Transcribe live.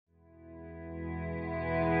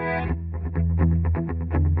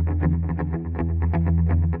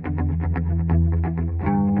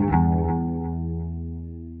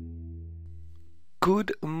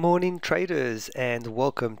Good morning, traders, and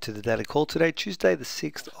welcome to the daily call today, Tuesday, the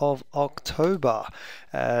 6th of October.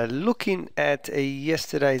 Looking at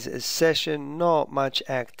yesterday's session, not much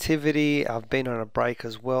activity. I've been on a break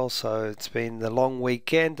as well, so it's been the long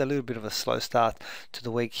weekend, a little bit of a slow start to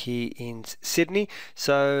the week here in Sydney.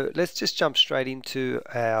 So let's just jump straight into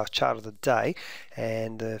our chart of the day.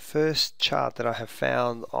 And the first chart that I have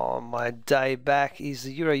found on my day back is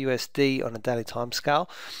the Euro USD on a daily time scale.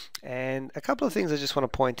 And a couple of things I just want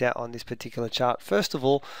to point out on this particular chart. First of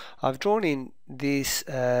all, I've drawn in this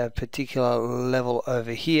particular level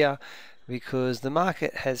over here because the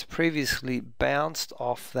market has previously bounced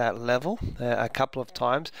off that level a couple of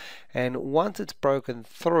times, and once it's broken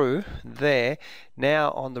through there,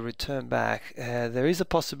 now on the return back, there is a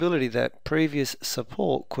possibility that previous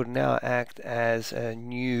support could now act as a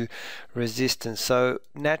new resistance. So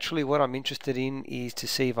naturally what I'm interested in is to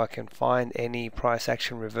see if I can find any price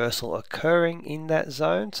action reversal occurring in that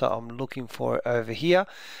zone. So I'm looking for it over here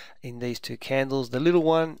in these two candles. The little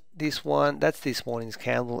one, this one, that's this morning's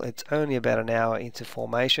candle. It's only about an hour into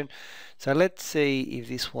formation. So let's see if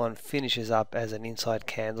this one finishes up as an inside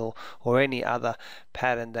candle or any other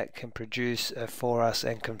pattern that can produce for us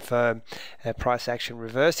and confirm price action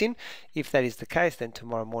reversing. If that is the case, then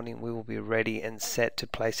tomorrow morning we will be ready and set to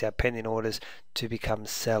place our pending orders to become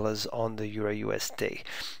sellers on the Euro USD.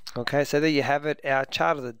 Okay, so there you have it. Our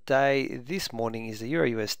chart of the day this morning is the Euro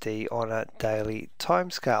USD on a daily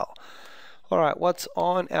time scale. Alright, what's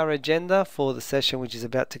on our agenda for the session which is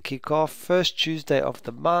about to kick off? First Tuesday of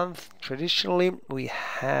the month. Traditionally, we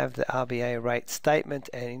have the RBA rate statement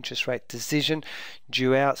and interest rate decision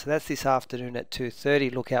due out. So that's this afternoon at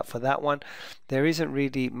 2:30. Look out for that one. There isn't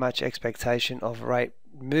really much expectation of rate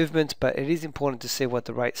movements, but it is important to see what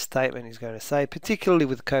the rate statement is going to say, particularly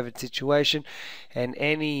with the COVID situation and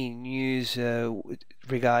any news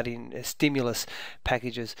regarding stimulus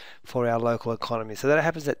packages for our local economy. So that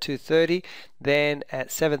happens at 2:30. Then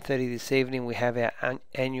at 7:30 this evening we have our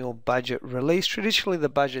annual budget release. Traditionally the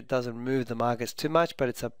budget doesn't move the markets too much, but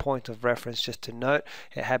it's a point of reference just to note.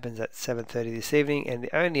 It happens at 7:30 this evening, and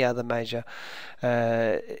the only other major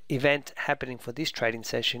event happening for this trading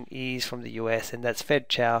session is from the US, and that's Fed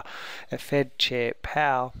Chair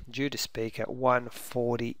Powell due to speak at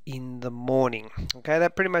 1:40 in the morning. Okay,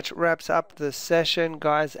 that pretty much wraps up the session,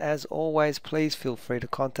 guys. As always, please feel free to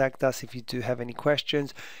contact us if you do have any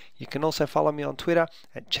questions. You can also follow me on Twitter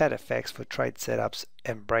at ChatFX for trade setups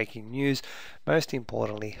and breaking news. Most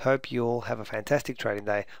importantly, hope you all have a fantastic trading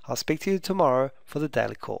day. I'll speak to you tomorrow for the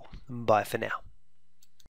daily call. Bye for now.